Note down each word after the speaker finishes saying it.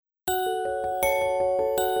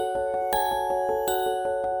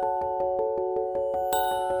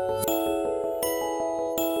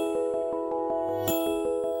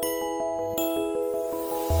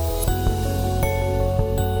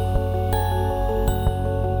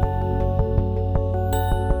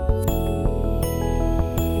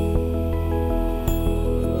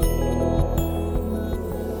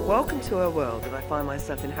into a world that I find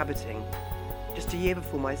myself inhabiting just a year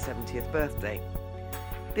before my 70th birthday.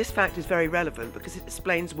 This fact is very relevant because it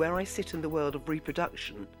explains where I sit in the world of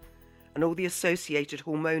reproduction and all the associated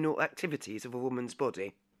hormonal activities of a woman's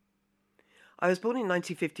body. I was born in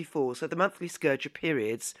 1954, so the monthly scourge of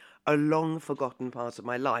periods are a long-forgotten part of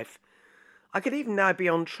my life. I could even now be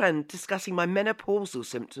on trend discussing my menopausal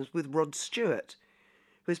symptoms with Rod Stewart,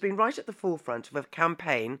 who has been right at the forefront of a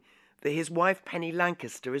campaign that his wife Penny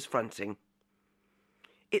Lancaster is fronting.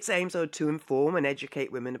 Its aims are to inform and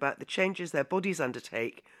educate women about the changes their bodies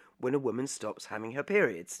undertake when a woman stops having her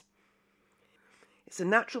periods. It's a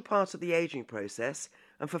natural part of the ageing process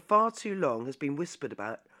and for far too long has been whispered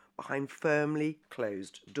about behind firmly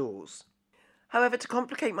closed doors. However, to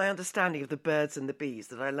complicate my understanding of the birds and the bees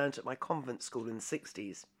that I learnt at my convent school in the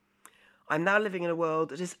 60s, I'm now living in a world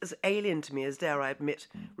that is as alien to me as, dare I admit,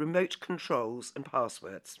 remote controls and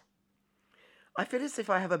passwords. I feel as if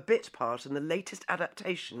I have a bit part in the latest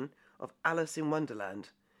adaptation of Alice in Wonderland,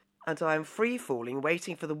 and I am free-falling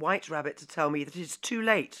waiting for the White Rabbit to tell me that it is too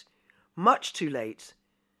late, much too late,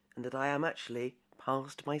 and that I am actually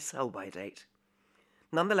past my sell-by date.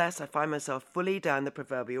 Nonetheless, I find myself fully down the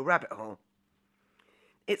proverbial rabbit hole.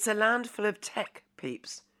 It's a land full of tech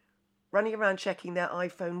peeps, running around checking their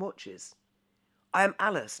iPhone watches. I am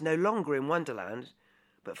Alice, no longer in Wonderland,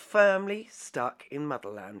 but firmly stuck in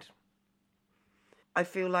Motherland. I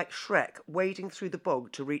feel like Shrek wading through the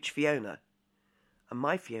bog to reach Fiona, and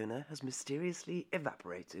my Fiona has mysteriously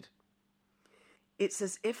evaporated. It's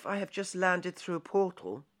as if I have just landed through a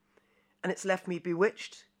portal, and it's left me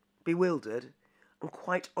bewitched, bewildered, and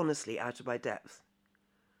quite honestly out of my depth.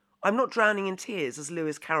 I'm not drowning in tears as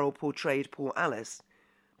Lewis Carroll portrayed poor Alice,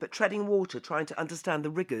 but treading water trying to understand the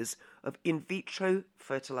rigours of in vitro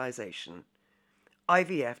fertilisation.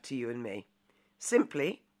 IVF to you and me.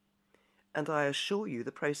 Simply, and I assure you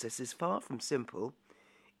the process is far from simple,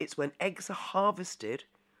 it's when eggs are harvested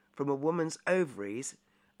from a woman's ovaries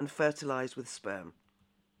and fertilised with sperm.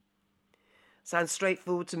 Sounds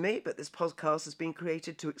straightforward to me, but this podcast has been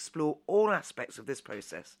created to explore all aspects of this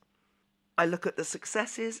process. I look at the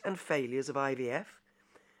successes and failures of IVF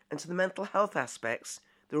and to the mental health aspects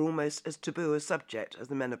that are almost as taboo a subject as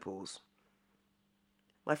the menopause.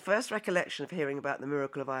 My first recollection of hearing about the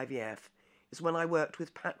miracle of IVF is when I worked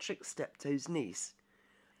with Patrick Steptoe's niece,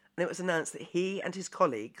 and it was announced that he and his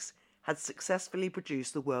colleagues had successfully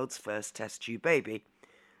produced the world's first test tube baby,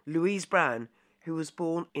 Louise Brown, who was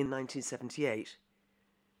born in 1978.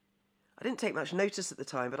 I didn't take much notice at the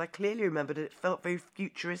time, but I clearly remembered that it felt very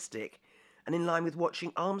futuristic and in line with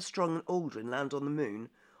watching Armstrong and Aldrin land on the moon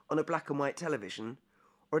on a black and white television,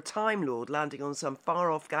 or a Time Lord landing on some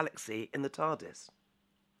far-off galaxy in the TARDIS.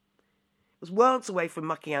 It was worlds away from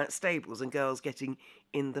mucking out stables and girls getting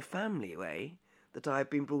in the family way that I had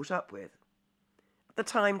been brought up with. At the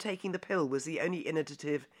time, taking the pill was the only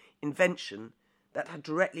innovative invention that had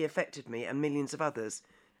directly affected me and millions of others,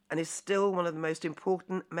 and is still one of the most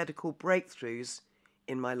important medical breakthroughs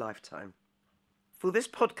in my lifetime. For this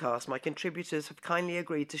podcast, my contributors have kindly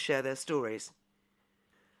agreed to share their stories.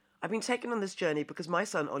 I've been taken on this journey because my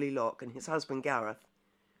son Ollie Locke and his husband Gareth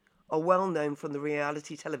are well known from the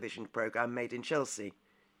reality television programme Made in Chelsea,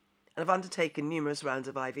 and have undertaken numerous rounds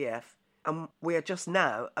of IVF, and we are just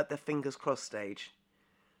now at the fingers crossed stage.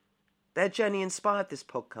 Their journey inspired this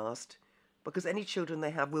podcast because any children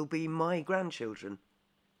they have will be my grandchildren.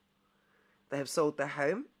 They have sold their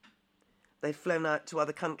home, they've flown out to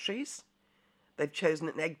other countries, they've chosen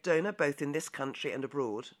an egg donor both in this country and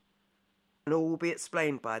abroad, and all will be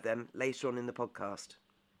explained by them later on in the podcast.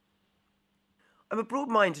 I'm a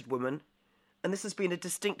broad-minded woman, and this has been a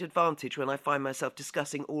distinct advantage when I find myself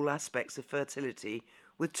discussing all aspects of fertility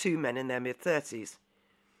with two men in their mid-30s.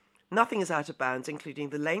 Nothing is out of bounds, including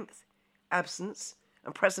the length, absence,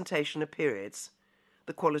 and presentation of periods,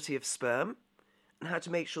 the quality of sperm, and how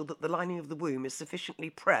to make sure that the lining of the womb is sufficiently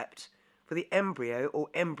prepped for the embryo or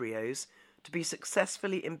embryos to be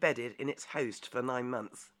successfully embedded in its host for 9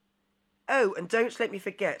 months. Oh, and don't let me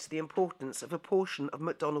forget the importance of a portion of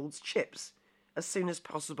McDonald's chips as soon as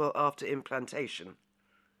possible after implantation.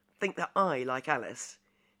 Think that I, like Alice,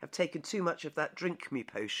 have taken too much of that drink me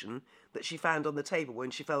potion that she found on the table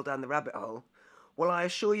when she fell down the rabbit hole. Well, I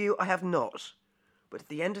assure you I have not. But at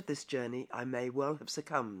the end of this journey, I may well have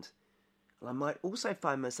succumbed. And I might also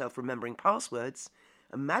find myself remembering passwords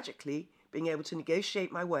and magically being able to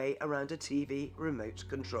negotiate my way around a TV remote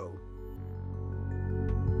control.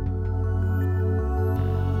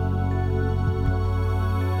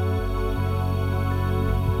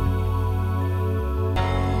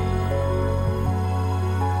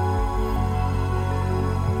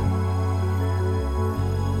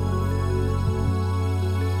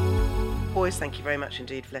 boys, thank you very much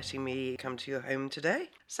indeed for letting me come to your home today.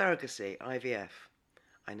 Surrogacy, IVF.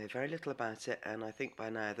 I know very little about it, and I think by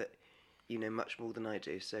now that you know much more than I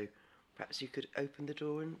do, so perhaps you could open the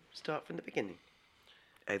door and start from the beginning.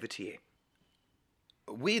 Over to you.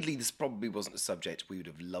 Weirdly, this probably wasn't a subject we would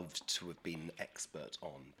have loved to have been expert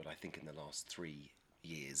on, but I think in the last 3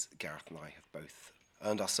 years, Gareth and I have both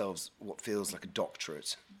earned ourselves what feels like a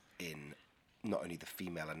doctorate in not only the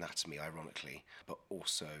female anatomy, ironically, but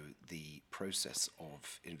also the process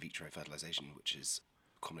of in vitro fertilization, which is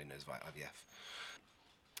commonly known as IVF.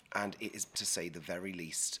 And it is, to say the very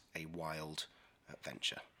least, a wild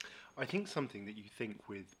venture. I think something that you think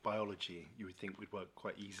with biology, you would think would work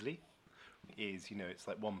quite easily is, it's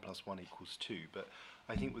like 1 + 1 = 2. But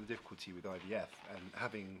I think with the difficulty with IVF and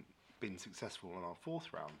having been successful on our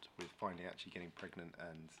 4th round with finally actually getting pregnant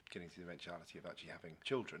and getting to the eventuality of actually having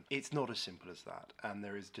children, it's not as simple as that. And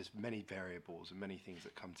there is just many variables and many things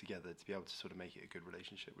that come together to be able to sort of make it a good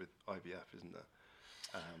relationship with IVF, isn't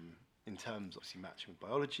there? In terms of obviously matching with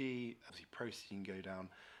biology, obviously process can go down,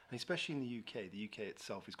 and especially in the UK. The UK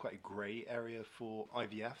itself is quite a grey area for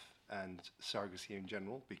IVF and surrogacy in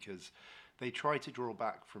general, because they try to draw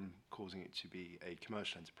back from causing it to be a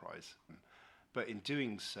commercial enterprise, but in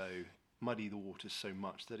doing so, muddy the waters so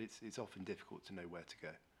much that it's often difficult to know where to go.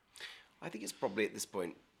 I think it's probably at this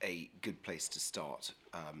point a good place to start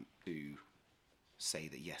to say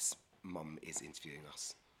that yes, Mum is interviewing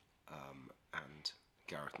us, and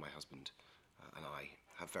Gareth, my husband, and I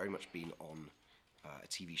have very much been on a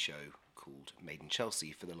TV show called Made in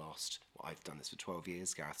Chelsea for the last, I've done this for 12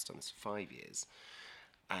 years, Gareth's done this for 5 years.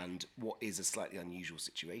 And what is a slightly unusual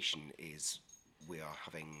situation is we are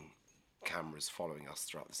having cameras following us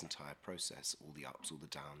throughout this entire process, all the ups, all the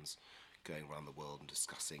downs, going around the world and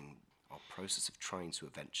discussing our process of trying to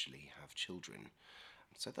eventually have children.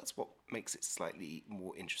 So that's what makes it slightly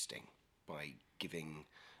more interesting, by giving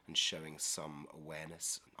and showing some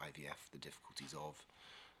awareness, IVF, the difficulties of,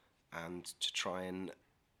 and to try and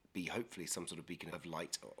be hopefully some sort of beacon of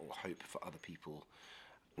light or hope for other people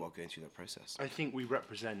who are going through that process. I think we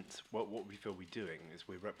represent what we feel we're doing is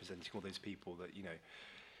we're representing all those people that,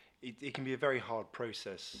 it can be a very hard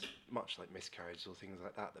process, much like miscarriages or things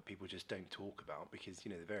like that people just don't talk about because,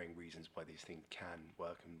 the varying reasons why these things can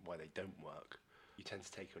work and why they don't work. You tend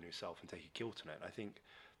to take it on yourself and take a guilt on it. I think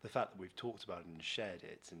the fact that we've talked about it and shared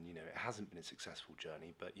it, and, it hasn't been a successful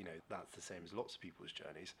journey, but, that's the same as lots of people's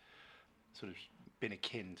journeys, sort of been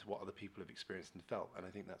akin to what other people have experienced and felt, and I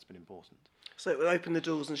think that's been important. So it will open the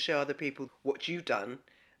doors and show other people what you've done,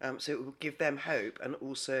 so it will give them hope and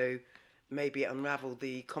also maybe unravel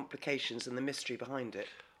the complications and the mystery behind it.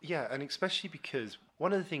 Yeah, and especially because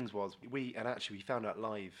one of the things was we found out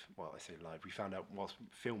live, we found out whilst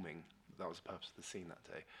filming, that was the purpose of the scene that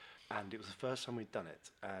day, and it was the first time we'd done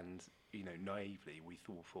it, and, naively we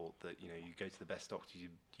thought that, you go to the best doctor,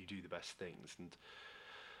 you do the best things, and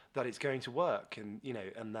that it's going to work, and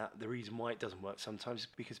and that the reason why it doesn't work sometimes is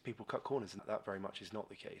because people cut corners, and that very much is not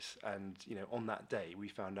the case. And on that day we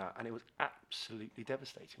found out, and it was absolutely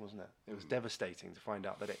devastating, wasn't it? It was devastating to find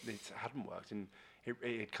out that it hadn't worked, and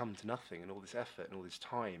it had come to nothing, and all this effort and all this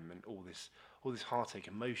time and all this heartache,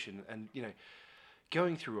 emotion, and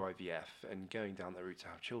going through IVF and going down the route to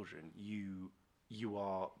have children, you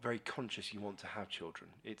are very conscious you want to have children.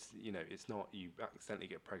 It's it's not you accidentally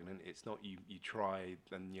get pregnant. It's not you try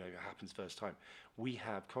and it happens first time. We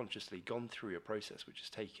have consciously gone through a process which has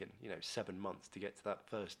taken 7 months to get to that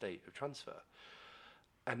first date of transfer.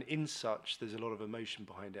 And in such, there's a lot of emotion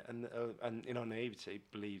behind it, and in our naivety,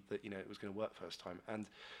 believed that it was going to work first time. And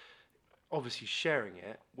obviously sharing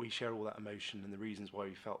it, we share all that emotion and the reasons why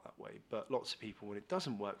we felt that way. But lots of people, when it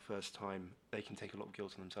doesn't work first time, they can take a lot of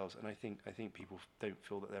guilt on themselves. And I think people don't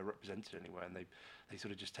feel that they're represented anywhere, and they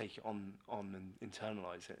sort of just take it on and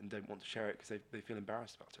internalise it and don't want to share it because they feel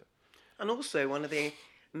embarrassed about it. And also, one of the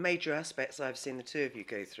major aspects I've seen the two of you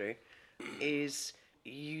go through is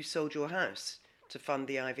you sold your house to fund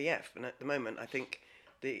the IVF. And at the moment, I think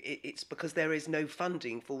it's because there is no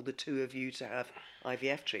funding for the two of you to have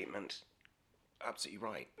IVF treatment. Absolutely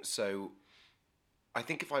right. So I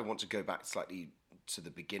think if I want to go back slightly to the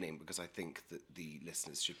beginning, because I think that the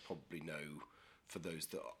listeners should probably know, for those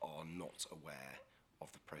that are not aware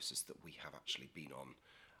of the process that we have actually been on,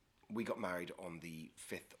 we got married on the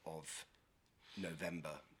 5th of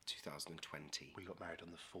November 2020. We got married on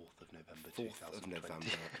the 4th of November 4th 2020. of November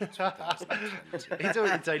 2020.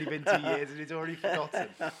 It's only been 2 years and he's already forgotten.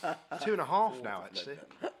 2.5 now, actually.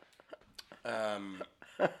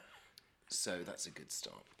 So that's a good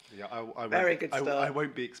start. Yeah, I Very good start. I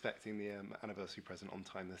won't be expecting the anniversary present on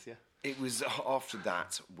time this year. It was after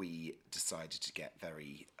that we decided to get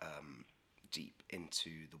very deep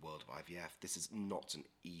into the world of IVF. This is not an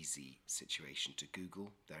easy situation to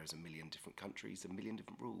Google. There is a million different countries, a million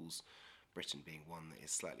different rules, Britain being one that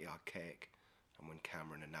is slightly archaic. And when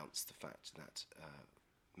Cameron announced the fact that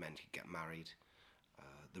men could get married,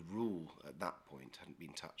 the rule at that point hadn't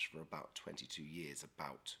been touched for about 22 years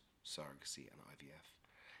about surrogacy and IVF.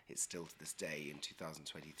 It still, to this day, in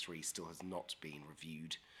 2023, still has not been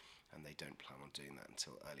reviewed, and they don't plan on doing that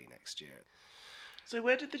until early next year. So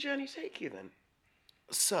where did the journey take you then?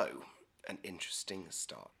 So, an interesting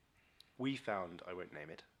start. We found, I won't name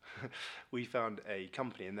it, we found a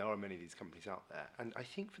company, and there are many of these companies out there, and I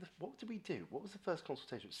think what did we do? What was the first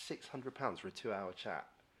consultation? It was £600 for a 2-hour chat.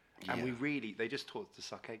 And they just taught us to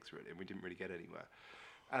suck eggs, really, and we didn't really get anywhere.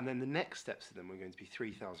 And then the next steps to them were going to be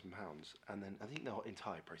 £3,000, and then I think the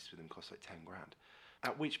entire process with them cost like 10 grand.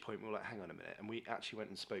 At which point we were like, hang on a minute, and we actually went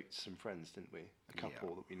and spoke to some friends, didn't we? A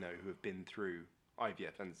couple that we know who have been through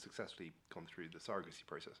IVF and successfully gone through the surrogacy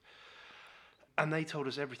process. And they told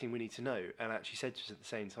us everything we need to know, and actually said to us at the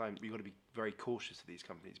same time, you've got to be very cautious of these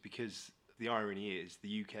companies, because the irony is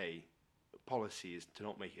the UK policy is to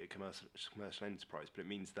not make it a commercial enterprise, but it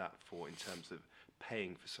means that in terms of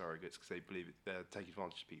paying for surrogates, because they believe they're taking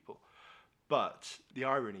advantage of people. But the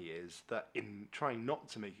irony is that in trying not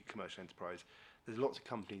to make it a commercial enterprise, there's lots of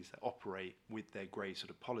companies that operate with their grey sort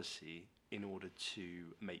of policy in order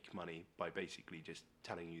to make money by basically just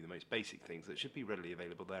telling you the most basic things that should be readily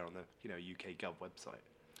available there on the UK Gov website.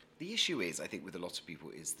 The issue is, I think, with a lot of people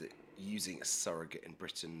is that using a surrogate in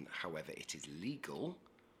Britain, however it is legal,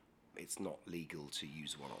 it's not legal to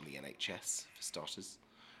use one on the NHS, for starters.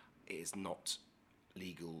 It is not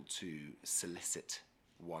legal to solicit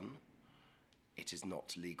one. It is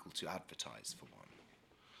not legal to advertise for one.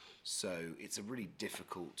 So it's a really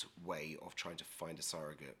difficult way of trying to find a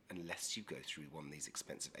surrogate unless you go through one of these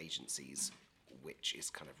expensive agencies, which is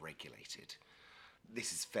kind of regulated.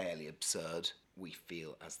 This is fairly absurd, we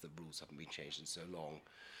feel, as the rules haven't been changed in so long.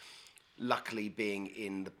 Luckily, being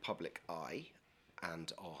in the public eye,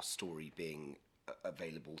 and our story being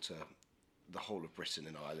available to the whole of Britain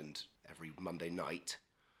and Ireland every Monday night,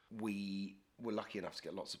 we were lucky enough to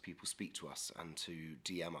get lots of people speak to us and to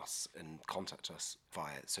DM us and contact us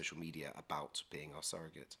via social media about being our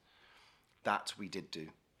surrogate. That we did do,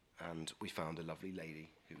 and we found a lovely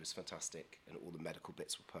lady who was fantastic, and all the medical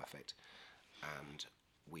bits were perfect. And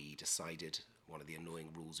we decided one of the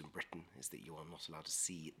annoying rules in Britain is that you are not allowed to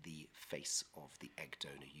see the face of the egg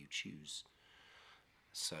donor you choose.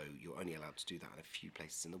 So you're only allowed to do that in a few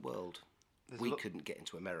places in the world. We couldn't get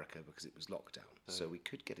into America because it was lockdown. So we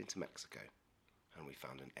could get into Mexico. And we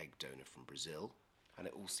found an egg donor from Brazil. And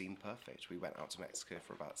it all seemed perfect. We went out to Mexico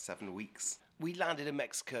for about 7 weeks. We landed in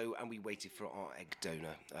Mexico and we waited for our egg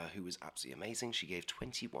donor, who was absolutely amazing. She gave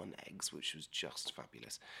 21 eggs, which was just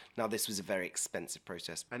fabulous. Now, this was a very expensive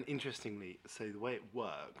process. And interestingly, so the way it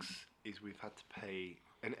works is we've had to pay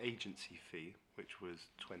an agency fee, which was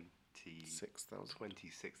 $26,000,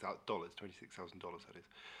 that is.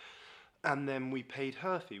 And then we paid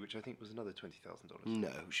her fee, which I think was another $20,000.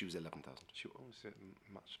 No, she was $11,000. She was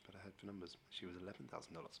much better head for numbers. She was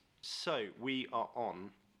 $11,000. So we are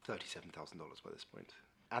on $37,000 by this point.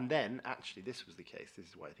 And then, actually, this was the case. This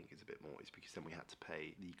is why I think it's a bit more. Is because then we had to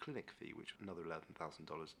pay the clinic fee, which was another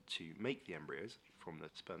 $11,000 to make the embryos from the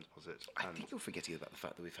sperm deposit. I think you're forgetting about the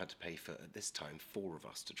fact that we've had to pay for, at this time, 4 of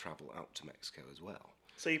us to travel out to Mexico as well.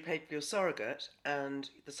 So you paid for your surrogate and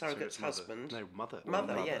the surrogate's husband. No, mother.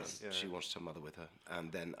 Mother, yes. Yeah. She wanted her mother with her,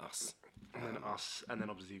 and then us. And then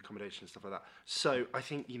obviously accommodation and stuff like that. So I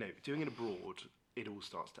think, doing it abroad, it all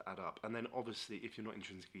starts to add up. And then obviously, if you're not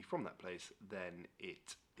intrinsically from that place, then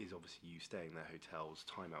it is obviously you staying in their hotels,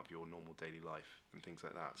 time out of your normal daily life and things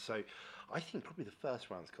like that. So I think probably the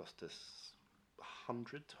first rounds cost us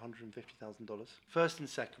 $100,000 to $150,000. First and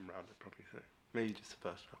second round, I'd probably say. Maybe just the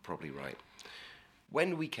first round. Probably right.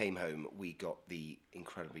 When we came home, we got the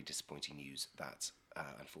incredibly disappointing news that,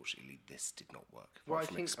 unfortunately, this did not work. Well, I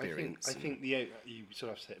think you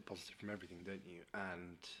sort of have to take positive from everything, don't you?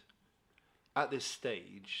 And at this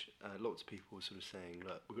stage, lots of people were sort of saying,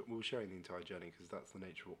 look, we were sharing the entire journey because that's the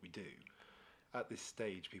nature of what we do. At this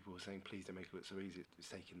stage, people were saying, please don't make it look so easy. It's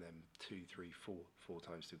taking them 2, 3, 4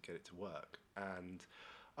 times to get it to work. And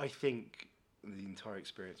I think the entire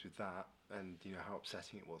experience with that, and how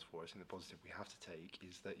upsetting it was for us, and the positive we have to take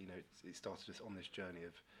is that it started us on this journey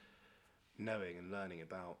of knowing and learning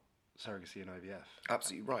about surrogacy and IVF.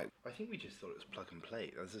 Absolutely right. I think we just thought it was plug and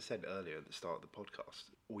play. As I said earlier at the start of the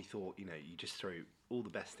podcast, we thought you just throw all the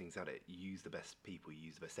best things at it. You use the best people, you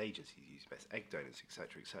use the best agencies, you use the best egg donors,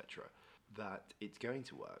 etc., etc. that it's going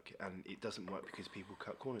to work, and it doesn't work because people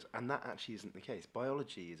cut corners, and that actually isn't the case.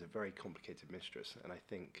 Biology is a very complicated mistress, and I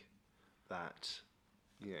think that,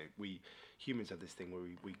 you know, we humans have this thing where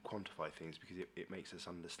we quantify things because it makes us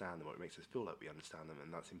understand them, or it makes us feel like we understand them,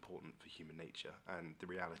 and that's important for human nature. And the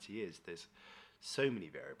reality is there's so many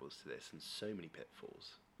variables to this and so many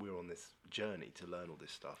pitfalls. We're on this journey to learn all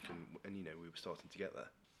this stuff, and you know, we were starting to get there.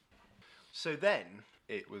 So then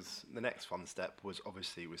it was, the next fun step was,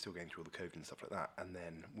 obviously we're still going through all the COVID and stuff like that, and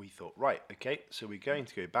then we thought, right, okay, so we're going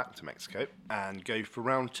to go back to Mexico and go for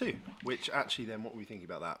round 2, which actually then, what were we thinking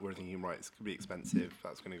about that? We're thinking, right, it's going to be expensive,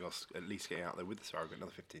 that's going to cost, at least getting out there with the surrogate,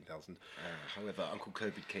 another 15,000. However, Uncle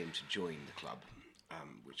COVID came to join the club,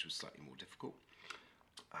 which was slightly more difficult,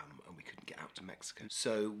 and we couldn't get out to Mexico.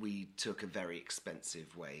 So we took a very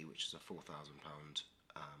expensive way, which is a £4,000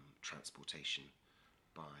 transportation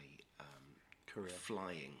by Korea.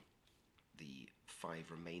 flying the 5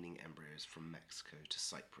 remaining embryos from Mexico to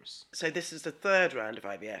Cyprus. So this is the 3rd round of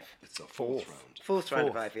IVF. It's our 4th round. 4th round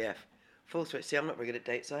of IVF. 4th round. See, I'm not very good at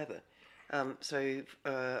dates either.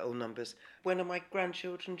 All numbers. When are my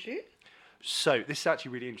grandchildren due? So this is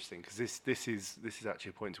actually really interesting, because this is actually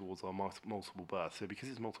a point towards our multiple birth. So because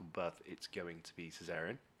it's multiple birth, it's going to be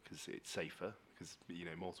cesarean because it's safer, because, you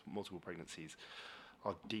know, multiple pregnancies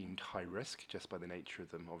are deemed high risk just by the nature of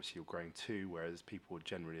them. Obviously, you're growing 2, whereas people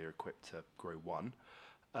generally are equipped to grow 1.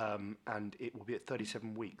 And it will be at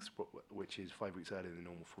 37 weeks, which is 5 weeks earlier than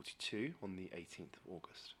normal 42, on the 18th of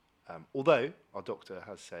August. Although our doctor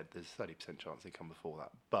has said there's a 30% chance they come before that,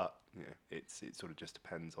 but you know, it sort of just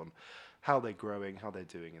depends on how they're growing, how they're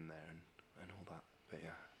doing in there, and all that. But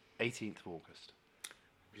yeah, 18th of August.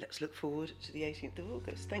 Let's look forward to the 18th of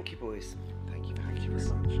August. Thank you, boys. Thank you Thank you very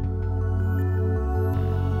much.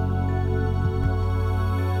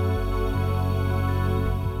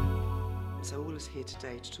 So all is here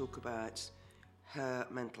today to talk about her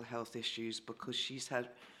mental health issues, because she's had...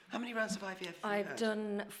 How many rounds of IVF have you I've had?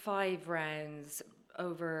 done 5 rounds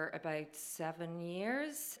over about 7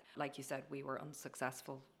 years. Like you said, we were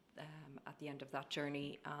unsuccessful at the end of that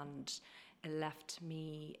journey, and it left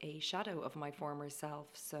me a shadow of my former self.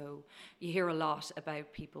 So you hear a lot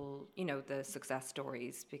about people, you know, the success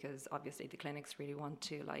stories, because obviously the clinics really want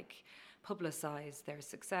to publicize their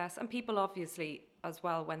success, and people obviously as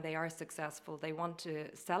well, when they are successful, they want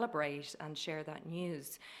to celebrate and share that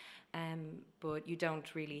news. But you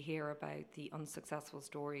don't really hear about the unsuccessful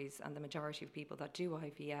stories, and the majority of people that do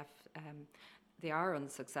IVF, they are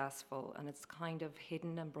unsuccessful, and it's kind of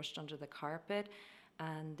hidden and brushed under the carpet,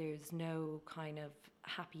 and there's no kind of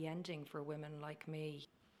happy ending for women like me.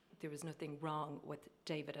 There was nothing wrong with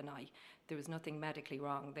David and I. There was nothing medically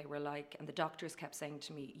wrong. They were like, and the doctors kept saying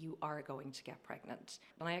to me, you are going to get pregnant.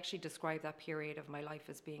 And I actually described that period of my life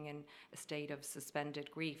as being in a state of suspended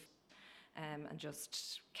grief. And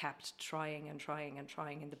just kept trying and trying and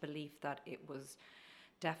trying in the belief that it was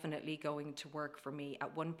definitely going to work for me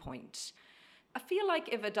at one point. I feel like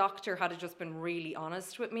if a doctor had just been really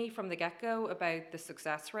honest with me from the get-go about the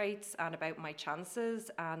success rates and about my chances,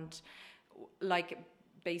 and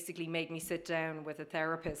basically made me sit down with a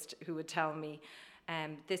therapist who would tell me,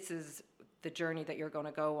 this is the journey that you're going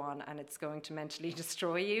to go on, and it's going to mentally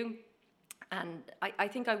destroy you. And I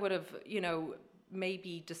think I would have,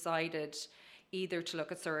 maybe decided either to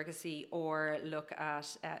look at surrogacy or look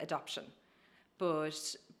at adoption.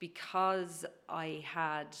 But because I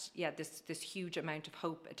had, this huge amount of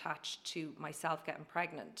hope attached to myself getting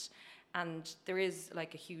pregnant, and there is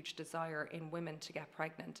a huge desire in women to get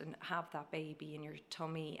pregnant and have that baby in your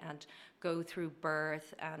tummy and go through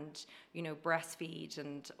birth and, breastfeed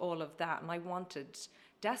and all of that. And I wanted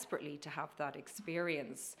desperately to have that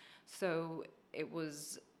experience. So it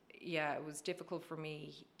was difficult for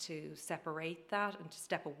me to separate that and to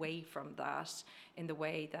step away from that in the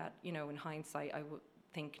way that, in hindsight, I would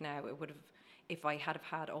think now it would have, if I had have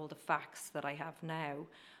had all the facts that I have now,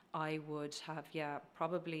 I would have,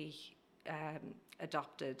 probably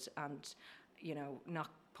adopted and,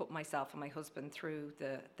 not put myself and my husband through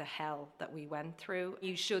the hell that we went through.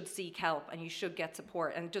 You should seek help and you should get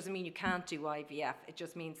support. And it doesn't mean you can't do IVF. It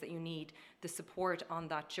just means that you need the support on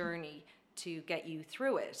that journey to get you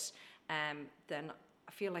through it. Then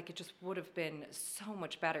I feel like it just would have been so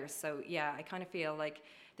much better. So I kind of feel like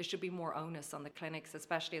there should be more onus on the clinics,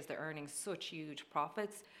 especially as they're earning such huge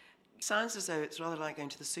profits. Sounds as though it's rather like going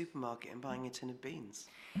to the supermarket and buying a tin of beans.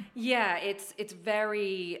 Yeah, it's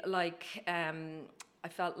very I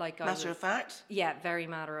felt like matter of fact? Yeah, very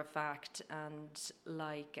matter of fact, and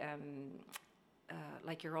like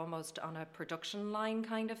you're almost on a production line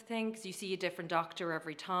kind of thing, because you see a different doctor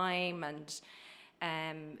every time, and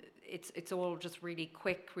It's all just really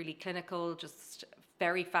quick, really clinical, just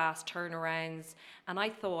very fast turnarounds. And I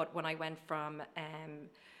thought when I went from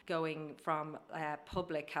going from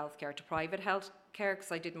public healthcare to private healthcare,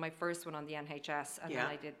 because I did my first one on the NHS and then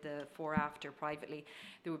I did the 4 after privately,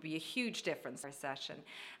 there would be a huge difference per session.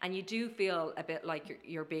 And you do feel a bit like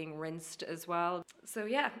you're being rinsed as well. So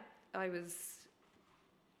yeah, I was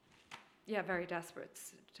very desperate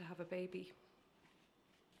to have a baby.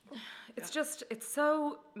 It's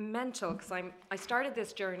so mental, because I started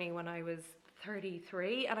this journey when I was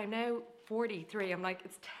 33 and I'm now 43. I'm like,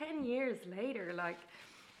 it's 10 years later, like,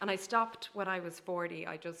 and I stopped when I was 40.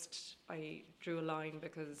 I drew a line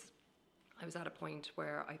because I was at a point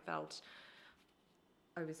where I felt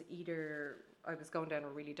I was going down a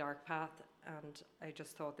really dark path, and I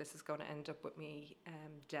just thought, this is going to end up with me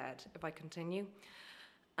dead if I continue.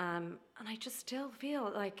 And I just still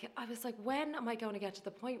feel like, I was like, when am I going to get to the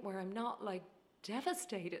point where I'm not like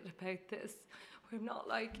devastated about this, where I'm not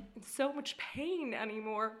like in so much pain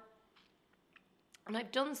anymore? And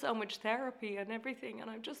I've done so much therapy and everything, and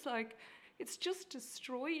I'm just like, it's just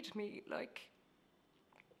destroyed me, like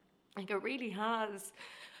it really has.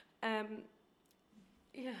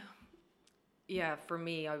 For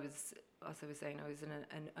me, I was, as I was saying, I was in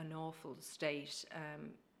an awful state,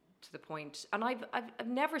 to the point, and I've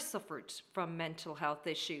never suffered from mental health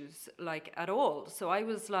issues like at all. So I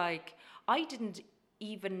was like, I didn't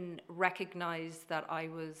even recognize that I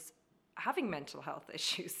was having mental health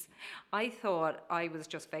issues. I thought I was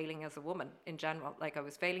just failing as a woman in general. Like, I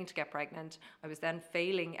was failing to get pregnant. I was then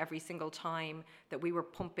failing every single time that we were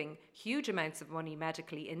pumping huge amounts of money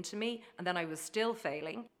medically into me, and then I was still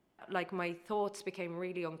failing. Like, my thoughts became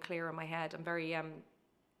really unclear in my head. I'm very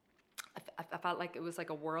I felt like it was like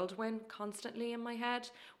a whirlwind constantly in my head,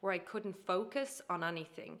 where I couldn't focus on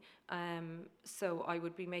anything. So I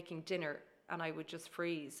would be making dinner and I would just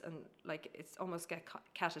freeze, and like it's almost get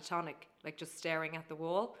catatonic, like just staring at the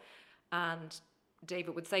wall. And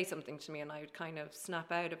David would say something to me and I would kind of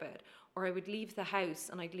snap out of it. Or I would leave the house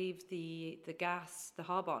and I'd leave the gas, the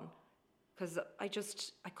hob on, because I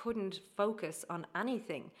couldn't focus on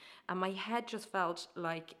anything, and my head just felt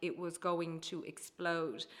like it was going to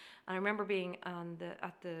explode. And I remember being on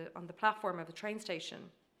the platform of the train station,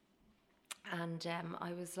 and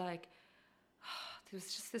I was like, there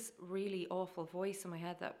was just this really awful voice in my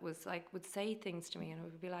head that was like, would say things to me, and it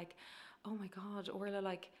would be like, oh my God, Orla,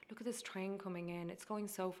 like, look at this train coming in. It's going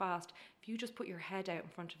so fast. If you just put your head out in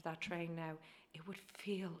front of that train now, it would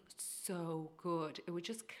feel so good. It would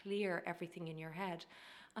just clear everything in your head.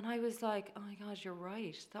 And I was like, oh my God, you're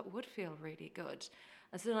right. That would feel really good.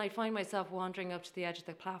 And so then I'd find myself wandering up to the edge of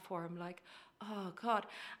the platform like, oh God.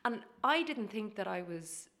 And I didn't think that I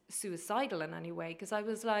was suicidal in any way, because I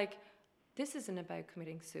was like, this isn't about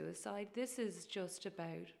committing suicide. This is just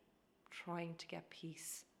about trying to get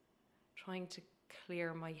peace, trying to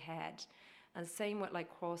clear my head. And same with like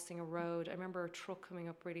crossing a road. I remember a truck coming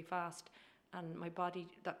up really fast, and my body,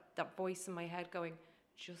 that voice in my head going,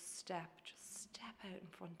 just step out in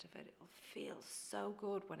front of it. It'll feel so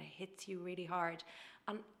good when it hits you really hard.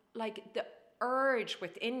 And like the urge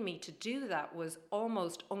within me to do that was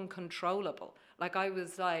almost uncontrollable. Like I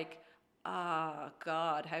was like,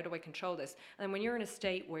 God, how do I control this? And when you're in a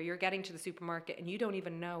state where you're getting to the supermarket and you don't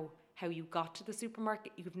even know how you got to the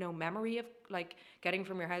supermarket, you have no memory of like getting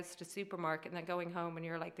from your house to supermarket and then going home and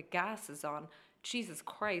you're like, the gas is on. Jesus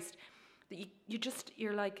Christ.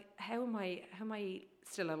 You're like, how am I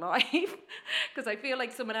still alive? Because I feel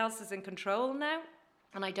like someone else is in control now,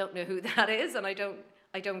 and I don't know who that is, and I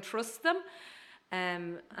don't trust them.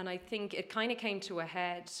 And I think it kind of came to a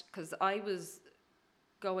head because I was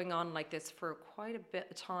going on like this for quite a bit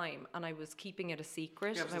of time, and I was keeping it a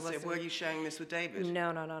secret. Were you sharing this with David?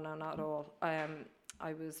 No, not at all.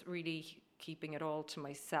 I was really keeping it all to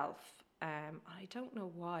myself. I don't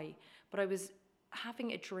know why, but I was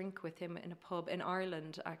having a drink with him in a pub in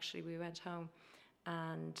Ireland. Actually, we went home,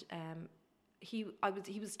 and he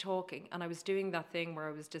was talking, and I was doing that thing where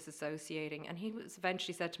I was disassociating, and he was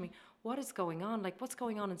eventually said to me, what is going on? Like, what's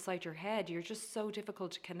going on inside your head? You're just so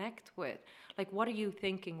difficult to connect with. Like, what are you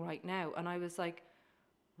thinking right now? And I was like,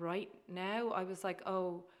 right now? I was like,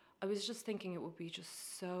 oh, I was just thinking it would be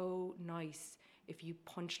just so nice if you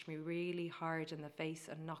punched me really hard in the face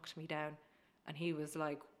and knocked me down. And he was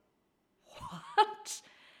like, what?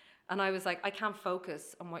 And I was like, I can't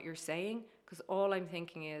focus on what you're saying, because all I'm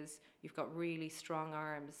thinking is you've got really strong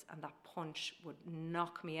arms and that punch would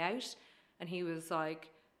knock me out. And he was like,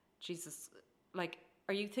 Jesus, like,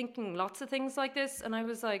 are you thinking lots of things like this? And I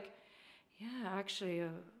was like, yeah, actually.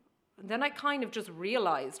 And then I kind of just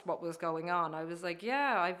realized what was going on. I was like,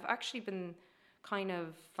 yeah, I've actually been kind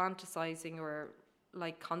of fantasizing or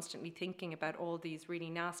like constantly thinking about all these really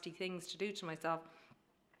nasty things to do to myself.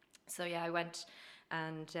 So yeah, I went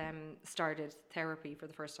and started therapy for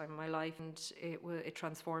the first time in my life, and it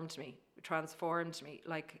transformed me. It transformed me.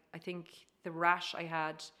 Like, I think the rash I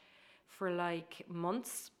had for like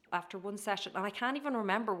months after one session, and I can't even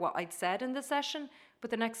remember what I'd said in the session, but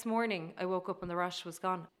the next morning I woke up and the rash was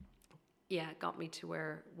gone. Yeah, it got me to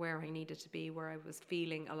where I needed to be, where I was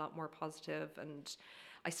feeling a lot more positive, and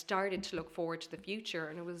I started to look forward to the future.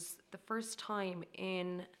 And it was the first time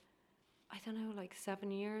in, I don't know, like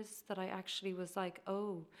 7 years that I actually was like,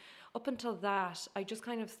 oh, up until that, I just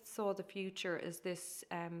kind of saw the future as this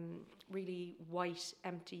really white,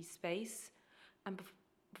 empty space. And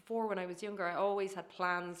before, when I was younger, I always had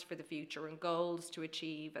plans for the future and goals to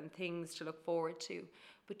achieve and things to look forward to.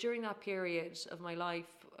 But during that period of my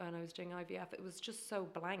life, when I was doing IVF, it was just so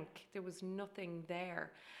blank. There was nothing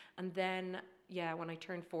there. And then, yeah, when I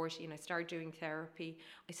turned 40 and I started doing therapy,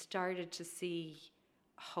 I started to see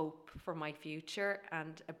hope for my future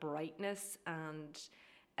and a brightness and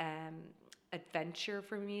adventure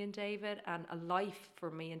for me and David, and a life for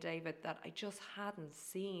me and David that I just hadn't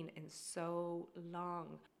seen in so long.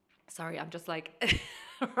 Sorry, I'm just like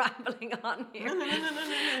rambling on here.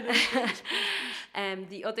 No.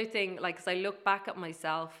 The other thing, like, as I look back at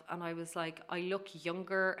myself and I was like, I look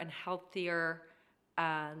younger and healthier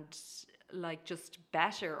and like just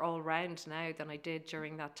better all round now than I did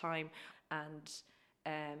during that time. And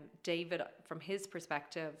David, from his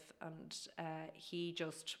perspective, and he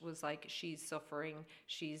just was like, she's suffering,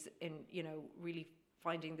 she's in, really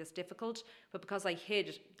finding this difficult. But because I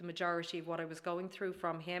hid the majority of what I was going through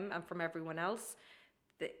from him and from everyone else,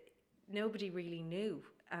 nobody really knew.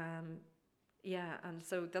 Yeah, and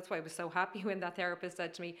so that's why I was so happy when that therapist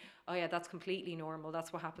said to me, oh yeah, that's completely normal,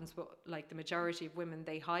 that's what happens, but like the majority of women,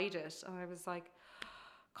 they hide it. And I was like,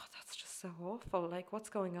 God, that's just so awful. Like, what's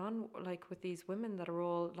going on, like, with these women that are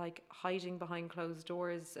all like hiding behind closed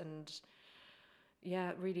doors and,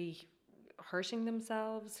 yeah, really hurting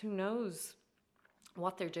themselves? Who knows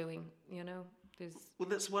what they're doing? Well,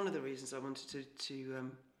 that's one of the reasons I wanted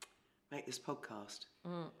to make this podcast,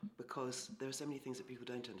 because there are so many things that people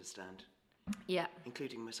don't understand. Yeah,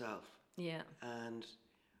 including myself. Yeah, and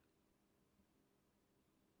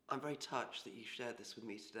I'm very touched that you shared this with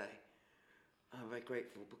me today. I'm very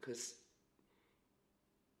grateful, because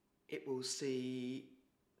it will see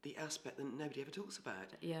the aspect that nobody ever talks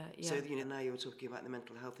about. Yeah. So, now you're talking about the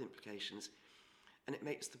mental health implications, and it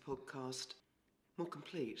makes the podcast more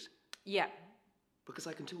complete. Yeah. Because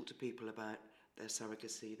I can talk to people about their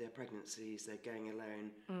surrogacy, their pregnancies, their going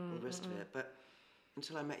alone, all the rest of it. But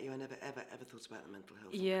until I met you, I never, ever, ever thought about the mental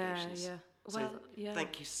health implications. Yeah. So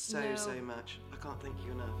thank you so much. I can't thank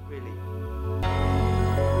you enough, really.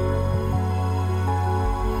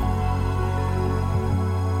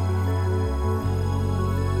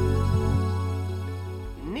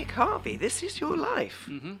 Nick Harvey, this is your life.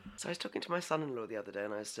 Mm-hmm. So I was talking to my son-in-law the other day,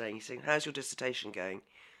 and I was saying, he's saying, how's your dissertation going?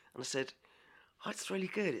 And I said, oh, it's really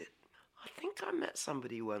good. I think I met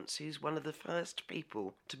somebody once who's one of the first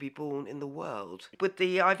people to be born in the world with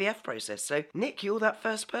the IVF process. So, Nick, you're that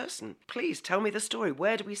first person. Please tell me the story.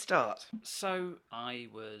 Where do we start? So, I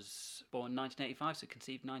was born in 1985, so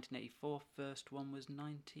conceived 1984. First one was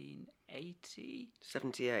 1980?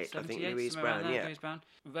 78, I think, Louise Brown, yeah. Louise Brown.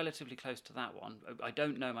 Relatively close to that one. I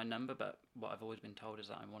don't know my number, but what I've always been told is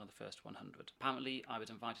that I'm one of the first 100. Apparently, I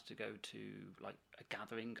was invited to go to, like, a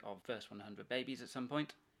gathering of first 100 babies at some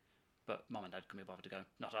point. But Mum and Dad couldn't be bothered to go.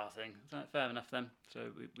 Not our thing. So fair enough then.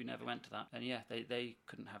 So we never went to that. And yeah, they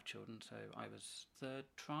couldn't have children, so I was third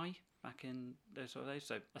try back in those sort of days.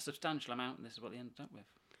 So a substantial amount, and this is what they ended up with.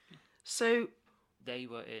 Yeah. So they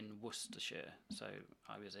were in Worcestershire. So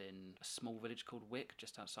I was in a small village called Wick,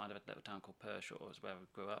 just outside of a little town called Pershore, is where I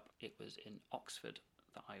grew up. It was in Oxford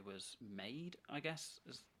that I was made, I guess,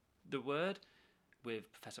 is the word,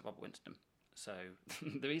 with Professor Robert Winston. So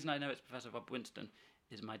the reason I know it's Professor Robert Winston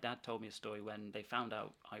is my dad told me a story when they found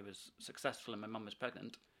out I was successful and my mum was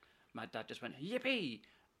pregnant. My dad just went, yippee,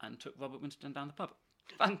 and took Robert Winston down the pub.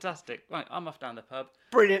 Fantastic. Right, I'm off down the pub.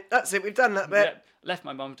 Brilliant. That's it. We've done that bit. Yeah, left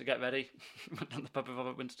my mum to get ready. Went down the pub with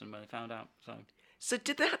Robert Winston when they found out. So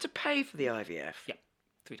did they have to pay for the IVF? Yeah,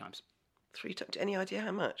 3 times. 3 times? Any idea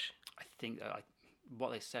how much? I think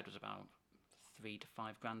what they said was about 3 to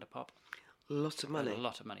 5 grand a pop. A lot of money. A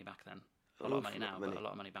lot of money back then. A lot of money now, but a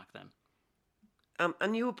lot of money back then.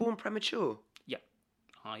 And you were born premature? Yeah.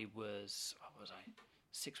 I was,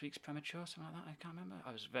 6 weeks premature, something like that? I can't remember.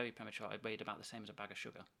 I was very premature. I weighed about the same as a bag of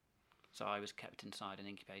sugar. So I was kept inside an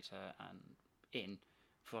incubator and in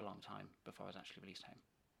for a long time before I was actually released home.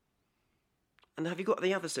 And have you got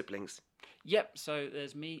the other siblings? Yep, so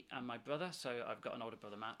there's me and my brother. So I've got an older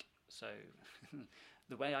brother, Matt. So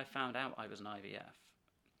the way I found out I was an IVF,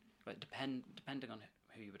 but depending on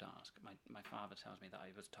who you would ask, my father tells me that I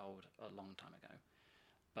was told a long time ago.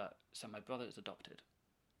 But so my brother is adopted.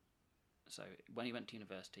 So when he went to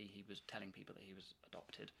university, he was telling people that he was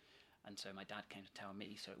adopted. And so my dad came to tell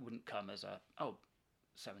me, so it wouldn't come as a, oh,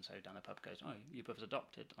 so-and-so down the pub goes, oh, your brother's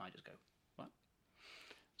adopted. And I just go, what?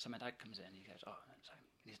 So my dad comes in and he goes, oh, so I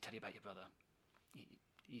need to tell you about your brother.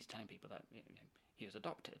 He's telling people that he was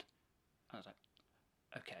adopted. And I was like,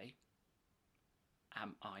 okay,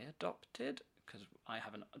 am I adopted? Because I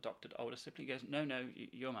have an adopted older sibling. He goes, no,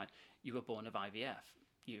 you're mine. You were born of IVF.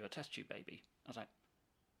 You're a test tube baby. I was like,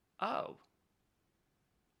 oh.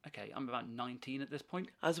 Okay, I'm about 19 at this point.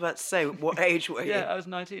 I was about to say, what age were you? Yeah, I was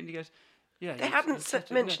 19. And he goes, yeah. They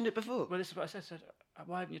hadn't mentioned it before. Well, this is what I said.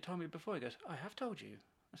 Why haven't you told me before? He goes, I have told you.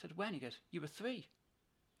 I said, when? He goes, you were 3.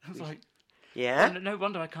 I was like, yeah? No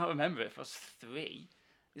wonder I can't remember it if I was 3.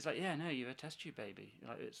 He's like, yeah, no, you're a test tube baby.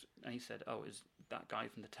 And he said, oh, is that guy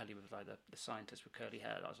from the telly with like the scientist with curly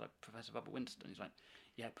hair? I was like, Professor Robert Winston. He's like,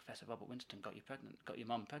 yeah, Professor Robert Winston got your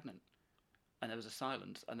mum pregnant. And there was a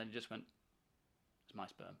silence, and then he just went, it's my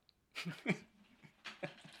sperm.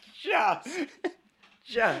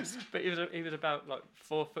 Just. But he was about like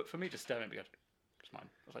 4 foot from me, just staring at me. He goes, it's mine.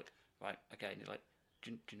 I was like, right, okay. And he's like,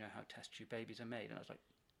 do you know how test tube babies are made? And I was like,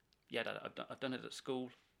 yeah, Dad, I've done it at school.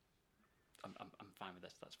 I'm fine with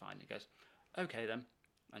this. That's fine. And he goes, okay then,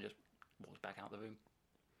 and just walked back out the room.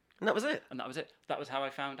 And that was it? And that was it. That was how I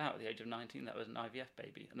found out at the age of 19 that I was an IVF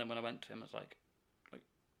baby. And then when I went to him, I was like,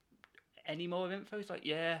 any more info? He's like,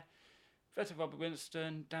 yeah, Professor Robert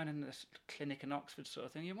Winston, down in this clinic in Oxford sort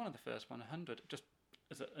of thing. You're one of the first 100. Just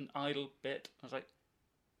as an idle bit. I was like,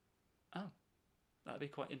 oh, that'd be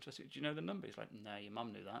quite interesting. Do you know the number? He's like, no, your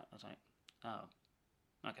mum knew that. I was like,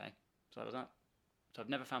 oh, okay. So that was that. So I've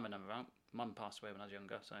never found my number out. Mum passed away when I was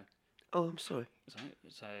younger, so... Oh, I'm sorry.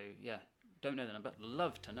 So yeah, don't know the number.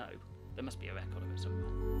 Love to know. There must be a record of it somewhere.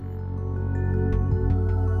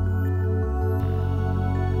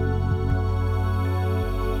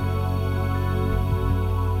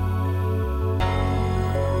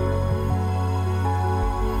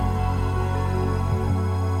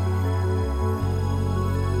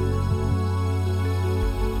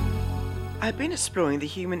 I've been exploring the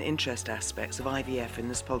human interest aspects of IVF in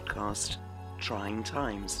this podcast, Trying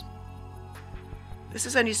Times. This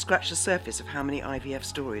has only scratched the surface of how many IVF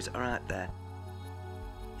stories are out there.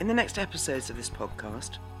 In the next episodes of this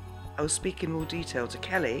podcast, I will speak in more detail to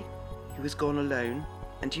Kelly, who has gone alone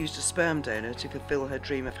and used a sperm donor to fulfil her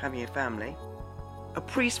dream of having a family, a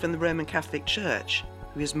priest from the Roman Catholic Church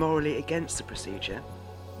who is morally against the procedure,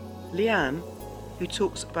 Leanne, who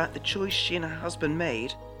talks about the choice she and her husband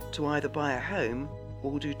made to either buy a home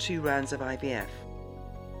or do 2 rounds of IVF.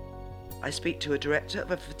 I speak to a director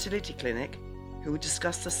of a fertility clinic who will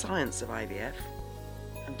discuss the science of IVF.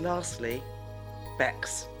 And lastly,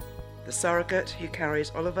 Bex, the surrogate who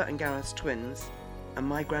carries Oliver and Gareth's twins and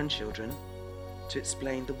my grandchildren to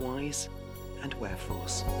explain the whys and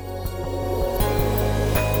wherefores.